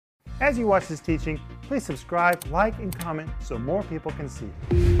As you watch this teaching, please subscribe, like, and comment so more people can see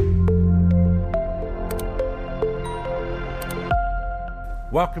it.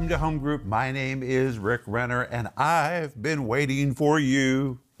 Welcome to Home Group. My name is Rick Renner, and I've been waiting for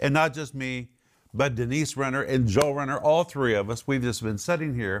you. And not just me, but Denise Renner and Joel Renner, all three of us. We've just been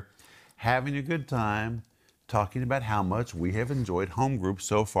sitting here having a good time, talking about how much we have enjoyed Home Group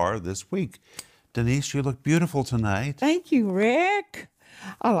so far this week. Denise, you look beautiful tonight. Thank you, Rick.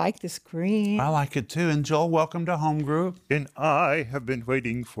 I like the screen. I like it too. And Joel, welcome to Home Group. And I have been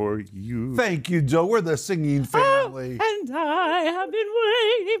waiting for you. Thank you, Joel. We're the singing family. And I have been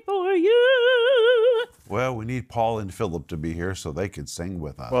waiting for you. Well, we need Paul and Philip to be here so they could sing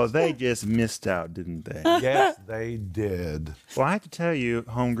with us. Well, they just missed out, didn't they? Yes, they did. Well, I have to tell you,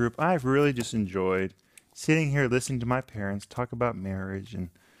 Home Group, I've really just enjoyed sitting here listening to my parents talk about marriage and,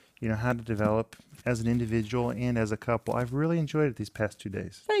 how to develop as an individual and as a couple. I've really enjoyed it these past 2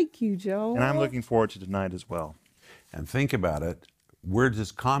 days. Thank you, Joel. And I'm looking forward to tonight as well. And think about it. We're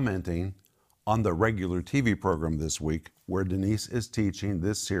just commenting on the regular TV program this week where Denise is teaching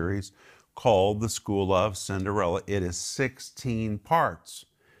this series called The School of Cinderella. It is 16 parts.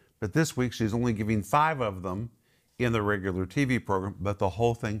 But this week she's only giving 5 of them in the regular TV program, but the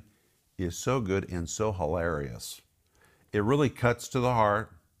whole thing is so good and so hilarious. It really cuts to the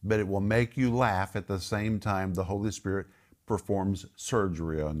heart, but it will make you laugh at the same time the Holy Spirit performs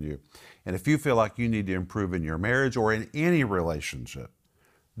surgery on you. And if you feel like you need to improve in your marriage or in any relationship,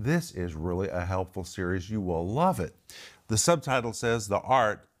 this is really a helpful series. You will love it. The subtitle says The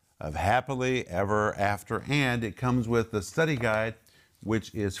Art of Happily Ever After, and it comes with the study guide,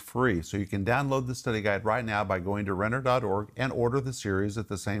 which is free. So you can download the study guide right now by going to Renner.org and order the series at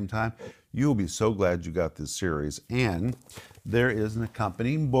the same time. You'll be so glad you got this series. And there is an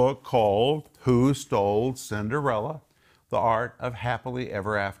accompanying book called Who Stole Cinderella? The Art of Happily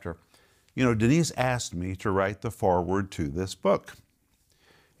Ever After. Denise asked me to write the foreword to this book.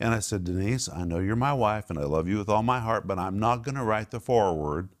 And I said, Denise, I know you're my wife and I love you with all my heart, but I'm not going to write the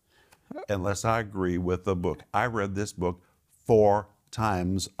foreword unless I agree with the book. I read this book 4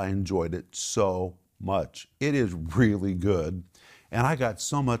 times. I enjoyed it so much. It is really good. And I got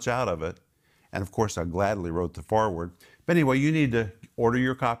so much out of it. And of course, I gladly wrote the foreword. But anyway, you need to order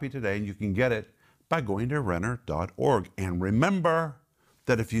your copy today, and you can get it by going to Renner.org. And remember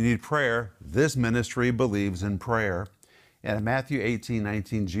that if you need prayer, this ministry believes in prayer. And in Matthew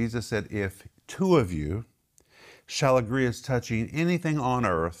 18:19, Jesus said, if 2 of you shall agree as touching anything on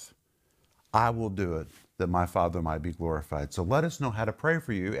earth, I will do it, that my Father might be glorified. So let us know how to pray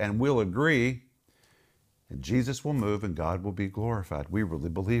for you, and we'll agree, and Jesus will move and God will be glorified. We really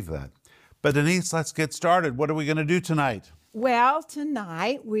believe that. But Denise, let's get started. What are we going to do tonight? Well,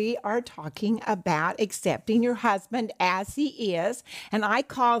 tonight we are talking about accepting your husband as he is. And I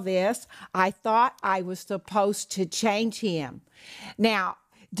call this, I thought I was supposed to change him. Now,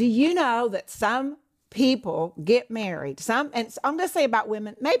 do you know that some people get married? And I'm going to say about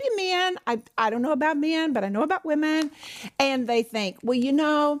women, maybe men. I don't know about men, but I know about women. And they think,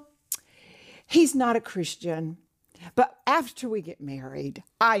 well, he's not a Christian. But after we get married,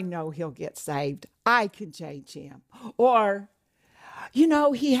 I know he'll get saved. I can change him. Or,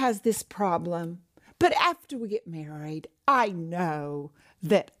 he has this problem. But after we get married, I know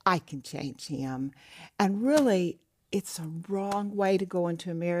that I can change him. And really, it's a wrong way to go into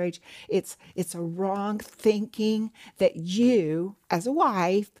a marriage. It's a wrong thinking that you, as a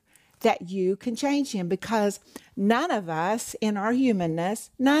wife, that you can change him, because none of us in our humanness,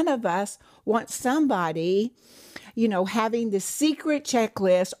 none of us want somebody, having this secret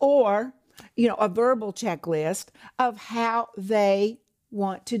checklist or, a verbal checklist of how they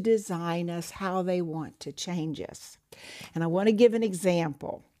want to design us, how they want to change us. And I want to give an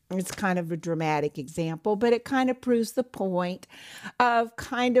example. It's kind of a dramatic example, but it kind of proves the point of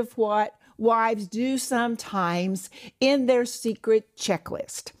kind of what wives do sometimes in their secret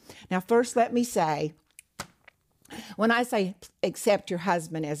checklist. Now, first, let me say, when I say accept your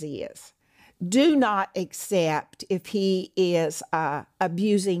husband as he is, do not accept if he is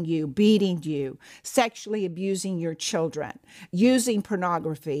abusing you, beating you, sexually abusing your children, using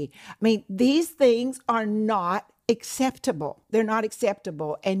pornography. These things are not acceptable. They're not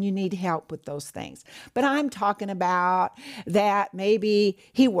acceptable, and you need help with those things. But I'm talking about that maybe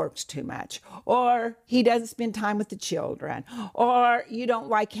he works too much, or he doesn't spend time with the children, or you don't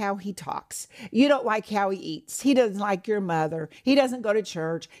like how he talks. You don't like how he eats. He doesn't like your mother. He doesn't go to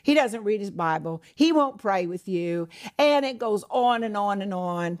church. He doesn't read his Bible. He won't pray with you. And it goes on and on and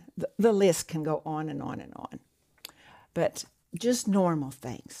on. The list can go on and on and on. But just normal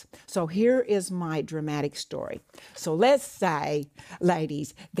things. So here is my dramatic story. So let's say,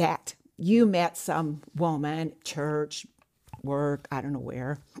 ladies, that you met some woman, church, work, I don't know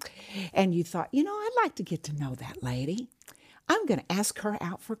where, and you thought, I'd like to get to know that lady. I'm going to ask her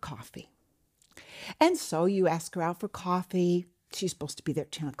out for coffee. And so you ask her out for coffee. She's supposed to be there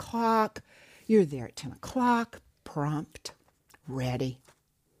at 10 o'clock. You're there at 10 o'clock, prompt, ready.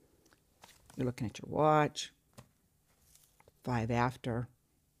 You're looking at your watch. 5 after,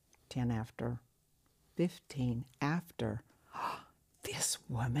 10 after, 15 after. This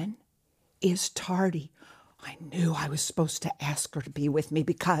woman is tardy. I knew I was supposed to ask her to be with me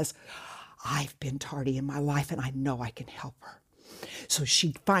because I've been tardy in my life and I know I can help her. So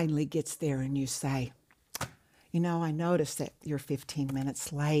she finally gets there and you say, I noticed that you're 15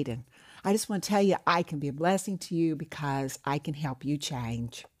 minutes late and I just want to tell you I can be a blessing to you because I can help you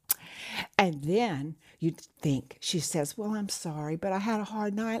change. And then you think, she says, well, I'm sorry, but I had a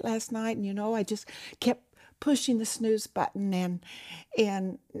hard night last night and I just kept pushing the snooze button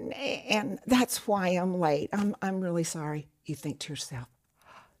and that's why I'm late. I'm really sorry. You think to yourself,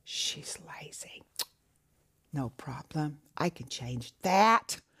 she's lazy. No problem. I can change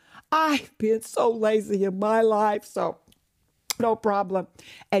that. I've been so lazy in my life, so no problem.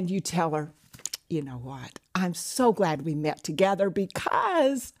 And you tell her, you know what? I'm so glad we met together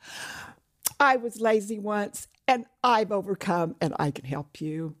because I was lazy once and I've overcome and I can help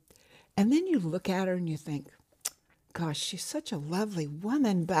you. And then you look at her and you think, gosh, she's such a lovely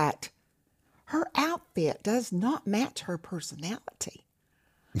woman, but her outfit does not match her personality.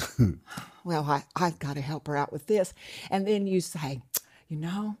 Well, I've got to help her out with this. And then you say,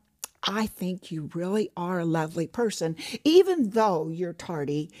 I think you really are a lovely person, even though you're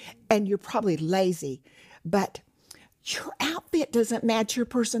tardy and you're probably lazy, but your outfit doesn't match your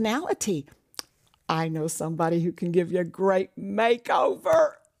personality. I know somebody who can give you a great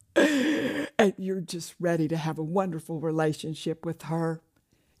makeover. And you're just ready to have a wonderful relationship with her.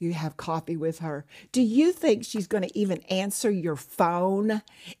 You have coffee with her. Do you think she's going to even answer your phone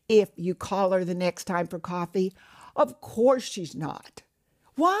if you call her the next time for coffee? Of course she's not.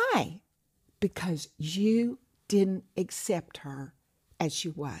 Why? Because you didn't accept her as she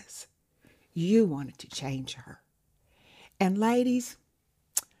was. You wanted to change her. And ladies,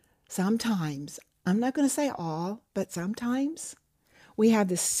 sometimes, I'm not going to say all, but sometimes we have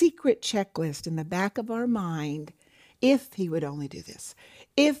this secret checklist in the back of our mind. If he would only do this,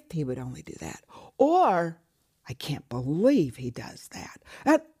 if he would only do that, or I can't believe he does that,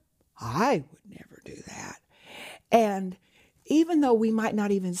 and I would never do that. And even though we might not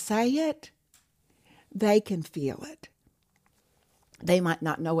even say it, they can feel it. They might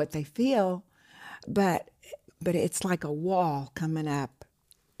not know what they feel, but it's like a wall coming up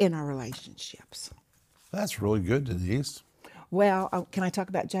in our relationships. That's really good, Denise. Well, can I talk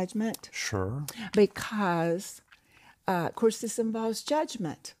about judgment? Sure. Because of course, this involves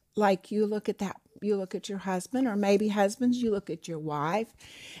judgment. Like you look at your husband, or maybe husbands, you look at your wife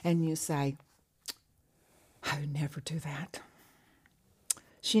and you say, I would never do that.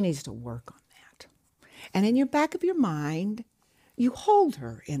 She needs to work on that. And in your back of your mind, you hold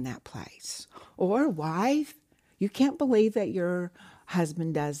her in that place. Or wife, you can't believe that your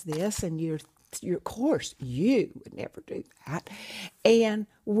husband does this and of course, you would never do that. And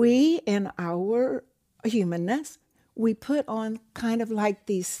we, in our humanness, we put on kind of like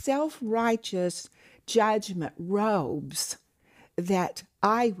these self-righteous judgment robes that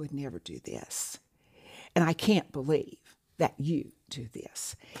I would never do this. And I can't believe that you do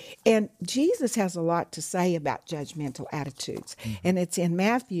this. And Jesus has a lot to say about judgmental attitudes. And it's in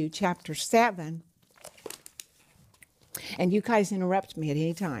Matthew chapter 7. And you guys interrupt me at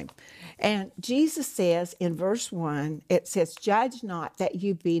any time. And Jesus says in verse 1, it says, judge not that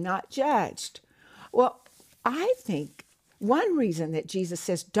you be not judged. Well, I think one reason that Jesus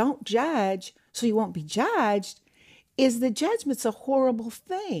says don't judge so you won't be judged is the judgment's a horrible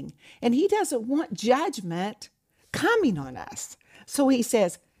thing. And he doesn't want judgment coming on us. So he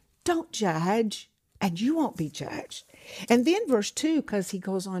says, don't judge and you won't be judged. And then verse 2, because he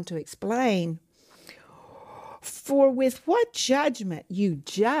goes on to explain, for with what judgment you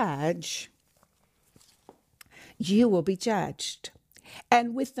judge, you will be judged.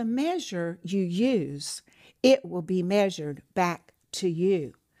 And with the measure you use, it will be measured back to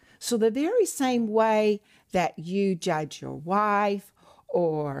you. So the very same way that you judge your wife,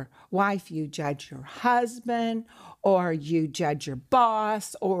 or wife, you judge your husband, or you judge your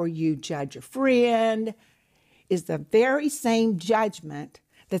boss, or you judge your friend, is the very same judgment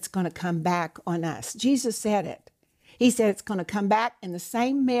that's going to come back on us. Jesus said it. He said it's going to come back in the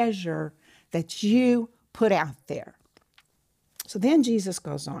same measure that you put out there. So then Jesus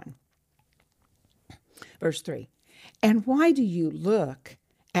goes on. Verse 3, and why do you look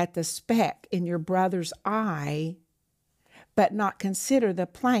at the speck in your brother's eye, but not consider the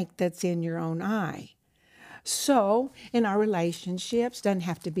plank that's in your own eye. So, in our relationships, doesn't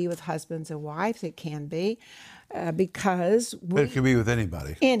have to be with husbands and wives, it can be, because But it could be with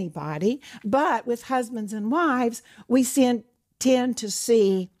anybody. anybody, but with husbands and wives, we tend to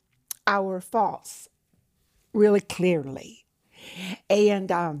see our faults really clearly,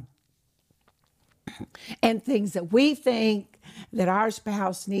 and things that we think that our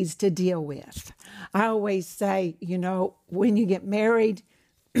spouse needs to deal with. I always say, when you get married,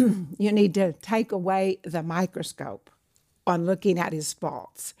 you need to take away the microscope on looking at his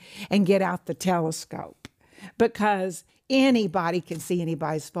faults and get out the telescope, because anybody can see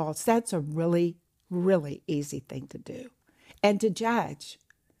anybody's faults. That's a really, really easy thing to do, and to judge.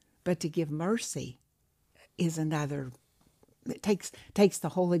 But to give mercy is another. It takes the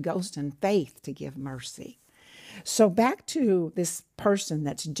Holy Ghost and faith to give mercy. So back to this person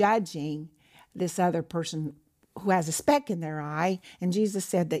that's judging this other person who has a speck in their eye, and Jesus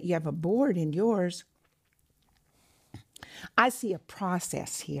said that you have a board in yours. I see a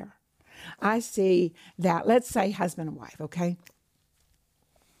process here. I see that, let's say husband and wife, okay?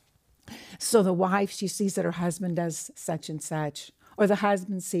 So the wife, she sees that her husband does such and such, or the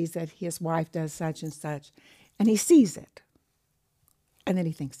husband sees that his wife does such and such, and he sees it, and then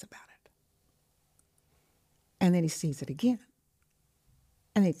he thinks about it. And then he sees it again,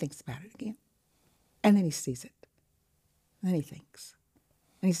 and then he thinks about it again, and then he sees it. And then he thinks,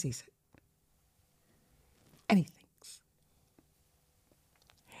 and he sees it, and he thinks.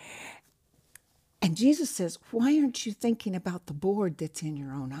 And Jesus says, why aren't you thinking about the board that's in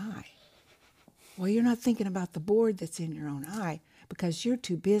your own eye? Well, you're not thinking about the board that's in your own eye because you're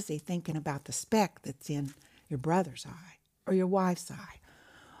too busy thinking about the speck that's in your brother's eye, or your wife's eye,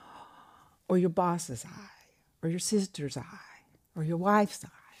 or your boss's eye, or your sister's eye, or your wife's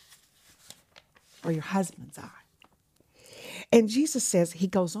eye, or your husband's eye. And Jesus says, he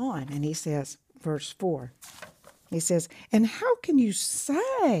goes on and he says, verse 4, he says, and how can you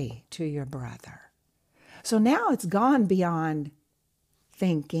say to your brother? So now it's gone beyond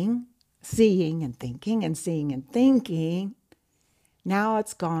thinking, seeing and thinking, and seeing and thinking. Now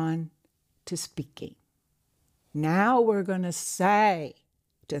it's gone to speaking. Now we're going to say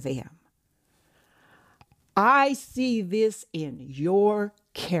to them, I see this in your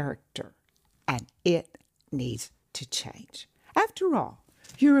character, and it needs to change. After all,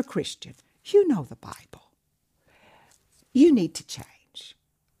 you're a Christian. You know the Bible. You need to change.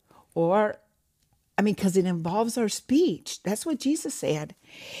 Because it involves our speech. That's what Jesus said.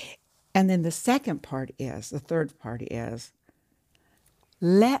 And then the third part is,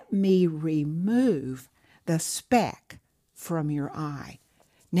 let me remove the speck from your eye.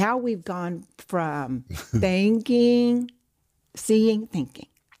 Now we've gone from thinking, seeing, thinking,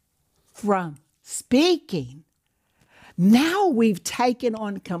 from speaking. Now we've taken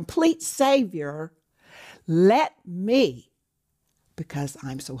on complete Savior. Let me, because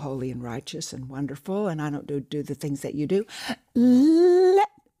I'm so holy and righteous and wonderful and I don't do the things that you do, let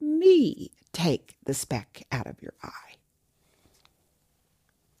me take the speck out of your eye.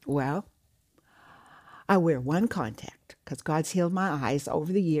 Well, I wear one contact because God's healed my eyes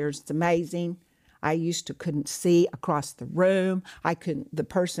over the years. It's amazing. I couldn't see across the room. The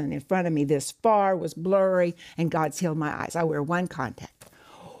person in front of me this far was blurry, and God's healed my eyes. I wear one contact.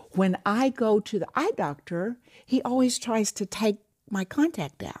 When I go to the eye doctor, he always tries to take my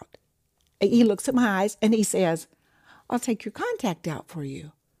contact out. He looks at my eyes and he says, I'll take your contact out for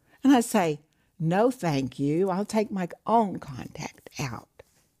you. And I say, no, thank you. I'll take my own contact out.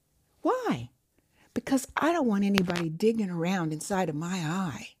 Why? Because I don't want anybody digging around inside of my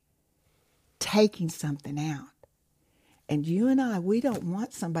eye, taking something out. And you and I, we don't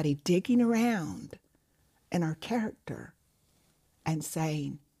want somebody digging around in our character and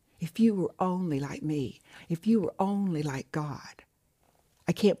saying, if you were only like me, if you were only like God,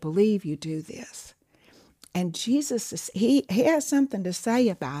 I can't believe you do this. And Jesus, he has something to say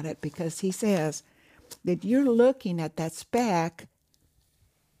about it, because he says that you're looking at that speck,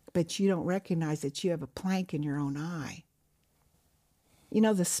 but you don't recognize that you have a plank in your own eye.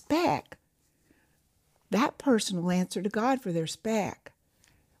 The speck, that person will answer to God for their speck.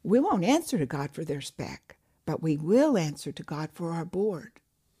 We won't answer to God for their speck, but we will answer to God for our board.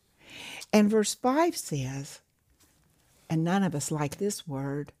 And verse 5 says, and none of us like this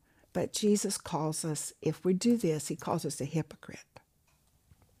word, but Jesus calls us, if we do this, he calls us a hypocrite.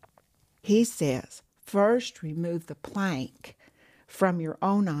 He says, first remove the plank from your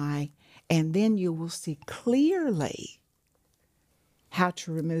own eye, and then you will see clearly how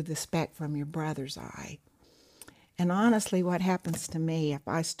to remove the speck from your brother's eye. And honestly, what happens to me if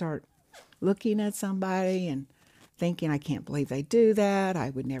I start looking at somebody and thinking, I can't believe they do that, I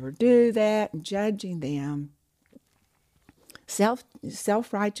would never do that, and judging them,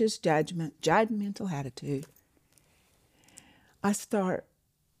 self-righteous judgment, judgmental attitude, I start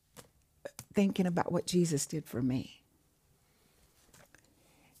thinking about what Jesus did for me.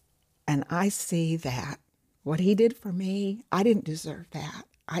 And I see that what he did for me, I didn't deserve that.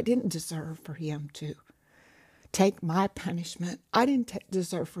 I didn't deserve for him to take my punishment. I didn't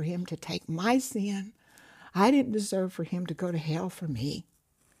deserve for him to take my sin. I didn't deserve for him to go to hell for me.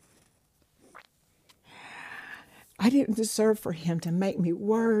 I didn't deserve for him to make me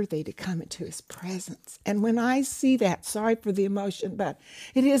worthy to come into his presence. And when I see that, sorry for the emotion, but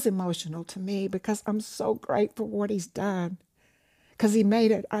it is emotional to me because I'm so grateful for what he's done. Because he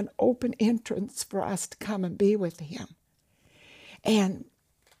made it an open entrance for us to come and be with him. And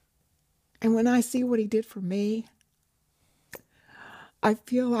when I see what he did for me, I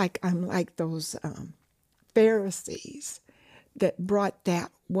feel like I'm like those Pharisees that brought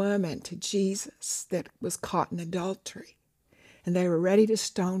that woman to Jesus that was caught in adultery. And they were ready to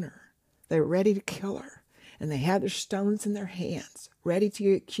stone her. They were ready to kill her. And they had their stones in their hands, ready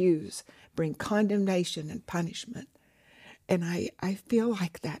to accuse, bring condemnation and punishment. And I feel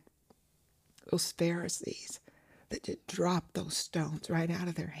like that, those Pharisees that just drop those stones right out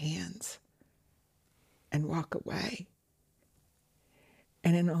of their hands and walk away.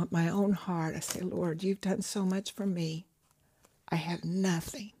 And in my own heart, I say, Lord, you've done so much for me. I have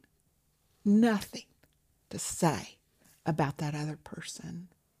nothing to say about that other person.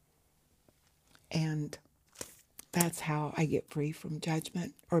 And that's how I get free from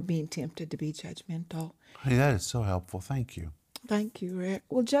judgment or being tempted to be judgmental. Hey, that is so helpful. Thank you. Thank you, Rick.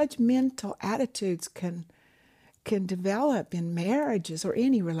 Well, judgmental attitudes can develop in marriages or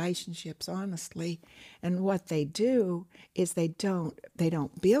any relationships, honestly. And what they do is they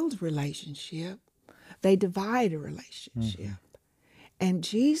don't build relationship. They divide a relationship. Mm-hmm. And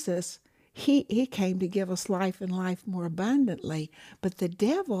Jesus, he came to give us life and life more abundantly. But the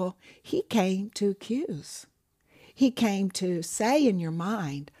devil, he came to accuse. He came to say in your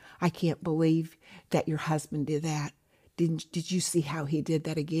mind, I can't believe that your husband did that. Did you see how he did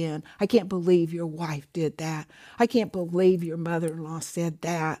that again? I can't believe your wife did that. I can't believe your mother-in-law said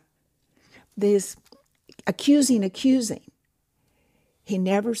that. This accusing. He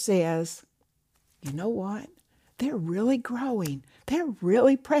never says, you know what? They're really growing. They're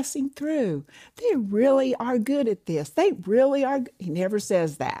really pressing through. They really are good at this. They really are. He never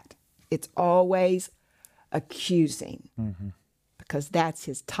says that. It's always accusing. Mm-hmm. Because that's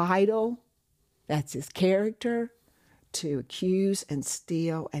his title. That's his character. To accuse and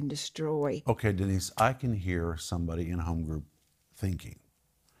steal and destroy. Okay, Denise, I can hear somebody in home group thinking,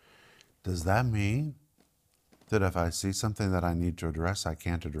 does that mean that if I see something that I need to address, I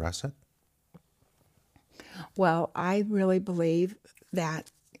can't address it? Well, I really believe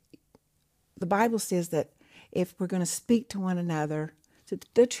that the Bible says that if we're going to speak to one another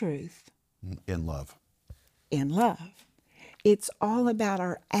the truth. In love. It's all about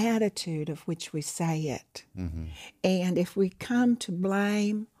our attitude of which we say it. Mm-hmm. And if we come to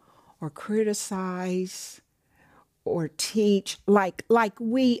blame or criticize or teach, like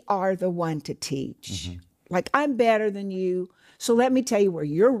we are the one to teach. Mm-hmm. Like, I'm better than you, so let me tell you where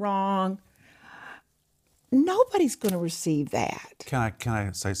you're wrong. Nobody's going to receive that. Can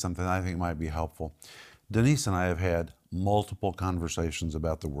I say something I think might be helpful? Denise and I have had multiple conversations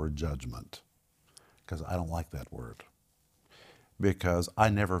about the word judgment, because I don't like that word. Because I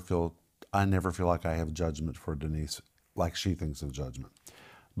never feel like I have judgment for Denise like she thinks of judgment.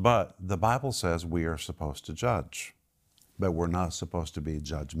 But the Bible says we are supposed to judge, but we're not supposed to be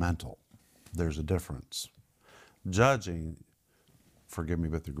judgmental. There's a difference. Judging, forgive me,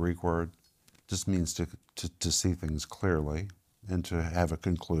 but the Greek word just means to see things clearly and to have a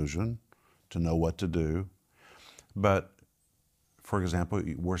conclusion, to know what to do. But, for example,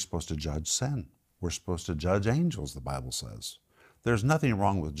 we're supposed to judge sin. We're supposed to judge angels, the Bible says. There's nothing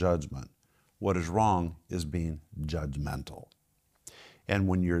wrong with judgment. What is wrong is being judgmental. And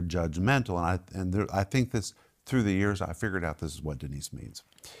when you're judgmental, I think this, through the years, I figured out this is what Denise means.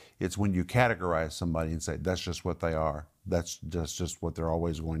 It's when you categorize somebody and say, that's just what they are. That's just what they're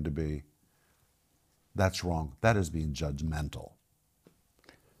always going to be. That's wrong. That is being judgmental.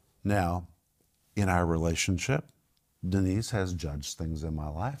 Now, in our relationship, Denise has judged things in my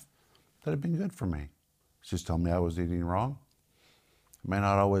life that have been good for me. She's told me I was eating wrong. I may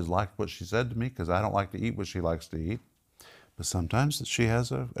not always like what she said to me because I don't like to eat what she likes to eat. But sometimes she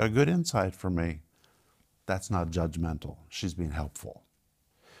has a good insight for me. That's not judgmental. She's being helpful.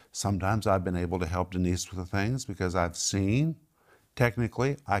 Sometimes I've been able to help Denise with the things because I've seen,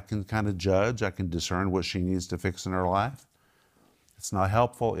 technically, I can kind of judge, I can discern what she needs to fix in her life. It's not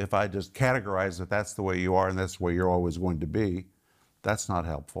helpful if I just categorize that that's the way you are and that's the way you're always going to be. That's not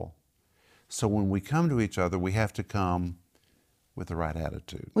helpful. So when we come to each other, we have to come with the right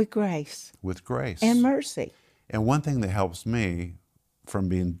attitude. With grace. With grace. And mercy. And one thing that helps me from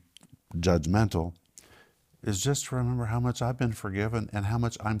being judgmental is just to remember how much I've been forgiven and how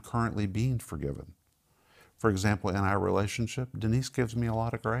much I'm currently being forgiven. For example, in our relationship, Denise gives me a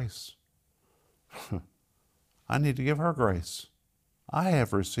lot of grace. I need to give her grace. I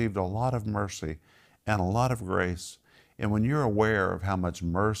have received a lot of mercy and a lot of grace. And when you're aware of how much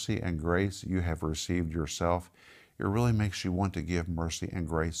mercy and grace you have received yourself, it really makes you want to give mercy and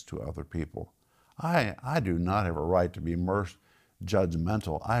grace to other people. I do not have a right to be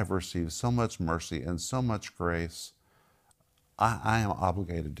judgmental. I have received so much mercy and so much grace. I am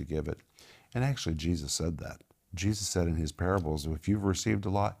obligated to give it. And actually, Jesus said that. Jesus said in his parables, if you've received a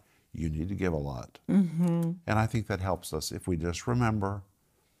lot, you need to give a lot. And I think that helps us if we just remember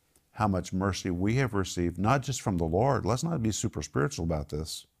how much mercy we have received, not just from the Lord. Let's not be super spiritual about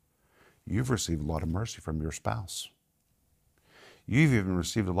this. You've received a lot of mercy from your spouse. You've even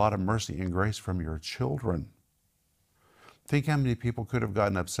received a lot of mercy and grace from your children. Think how many people could have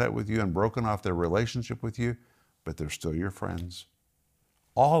gotten upset with you and broken off their relationship with you, but they're still your friends.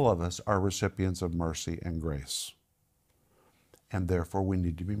 All of us are recipients of mercy and grace. And therefore we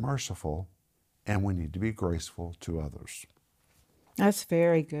need to be merciful and we need to be graceful to others. That's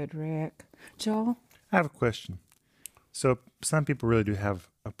very good, Rick. Joel? I have a question. So some people really do have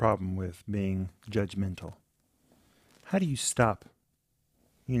a problem with being judgmental. How do you stop?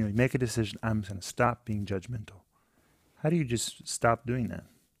 You make a decision, I'm going to stop being judgmental. How do you just stop doing that?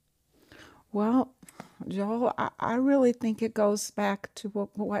 Well, Joel, I really think it goes back to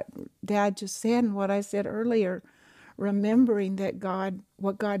what Dad just said and what I said earlier, remembering that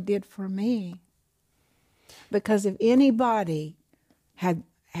what God did for me. Because if anybody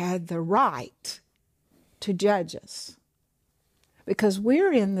had the right to judge us, because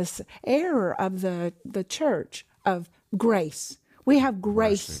we're in this era of the church of grace. We have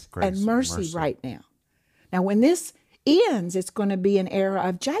grace and mercy right now. Now, when this ends, it's going to be an era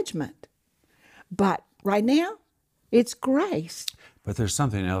of judgment. But right now, it's grace. But there's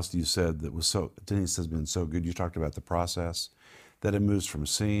something else you said that was Denise has been so good. You talked about the process, that it moves from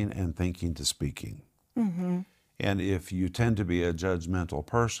seeing and thinking to speaking. Mm-hmm. And if you tend to be a judgmental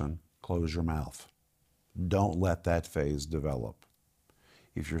person, close your mouth. Don't let that phase develop.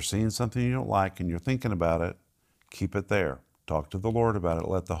 If you're seeing something you don't like and you're thinking about it, keep it there. Talk to the Lord about it.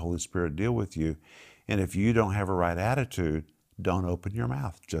 Let the Holy Spirit deal with you. And if you don't have a right attitude, don't open your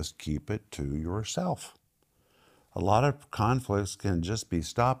mouth. Just keep it to yourself. A lot of conflicts can just be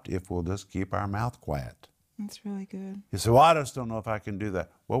stopped if we'll just keep our mouth quiet. That's really good. You say, well, I just don't know if I can do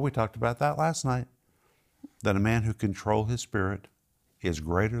that. Well, we talked about that last night. That a man who controls his spirit is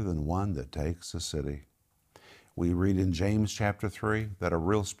greater than one that takes a city. We read in James chapter 3 that a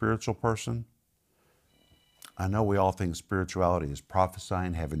real spiritual person, I know we all think spirituality is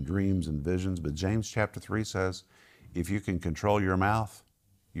prophesying, having dreams and visions, but James chapter 3 says, if you can control your mouth,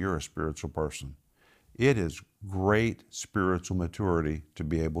 you're a spiritual person. It is great spiritual maturity to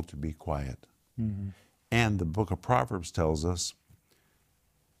be able to be quiet. Mm-hmm. And the book of Proverbs tells us,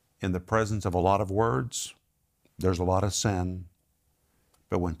 in the presence of a lot of words, there's a lot of sin.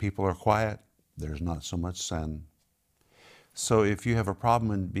 But when people are quiet, there's not so much sin. So if you have a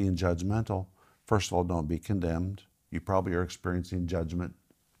problem in being judgmental, first of all, don't be condemned. You probably are experiencing judgment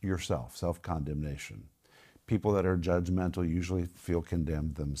yourself, self-condemnation. People that are judgmental usually feel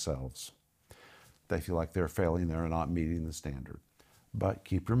condemned themselves. They feel like they're failing, they're not meeting the standard. But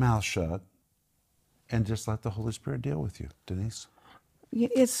keep your mouth shut and just let the Holy Spirit deal with you. Denise?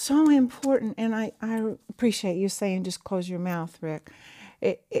 It's so important, and I appreciate you saying just close your mouth, Rick.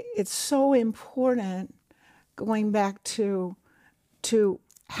 It's so important going back to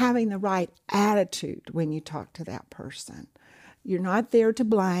having the right attitude when you talk to that person. You're not there to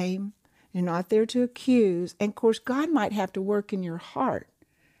blame. You're not there to accuse. And, of course, God might have to work in your heart.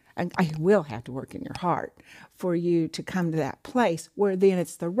 And I will have to work in your heart for you to come to that place where then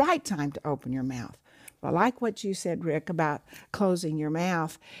it's the right time to open your mouth. I like what you said, Rick, about closing your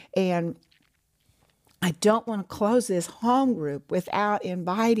mouth. And I don't want to close this home group without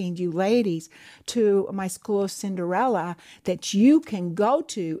inviting you ladies to my School of Cinderella that you can go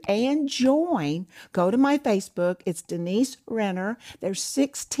to and join. Go to my Facebook. It's Denise Renner. There's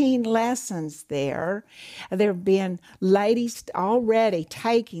 16 lessons there. There have been ladies already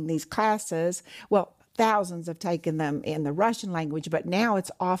taking these classes. Well, thousands have taken them in the Russian language, but now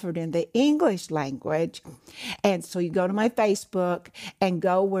it's offered in the English language. And so you go to my Facebook and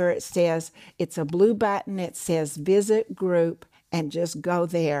go where it says, it's a blue button, it says visit group, and just go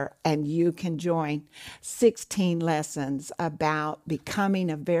there and you can join 16 lessons about becoming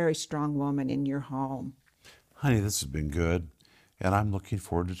a very strong woman in your home. Honey, this has been good. And I'm looking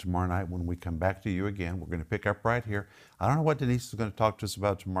forward to tomorrow night when we come back to you again. We're going to pick up right here. I don't know what Denise is going to talk to us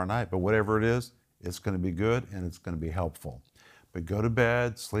about tomorrow night, but whatever it is, it's going to be good and it's going to be helpful. But go to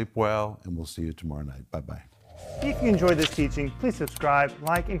bed, sleep well, and we'll see you tomorrow night. Bye-bye. If you enjoyed this teaching, please subscribe,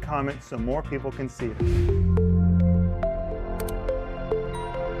 like, and comment so more people can see it.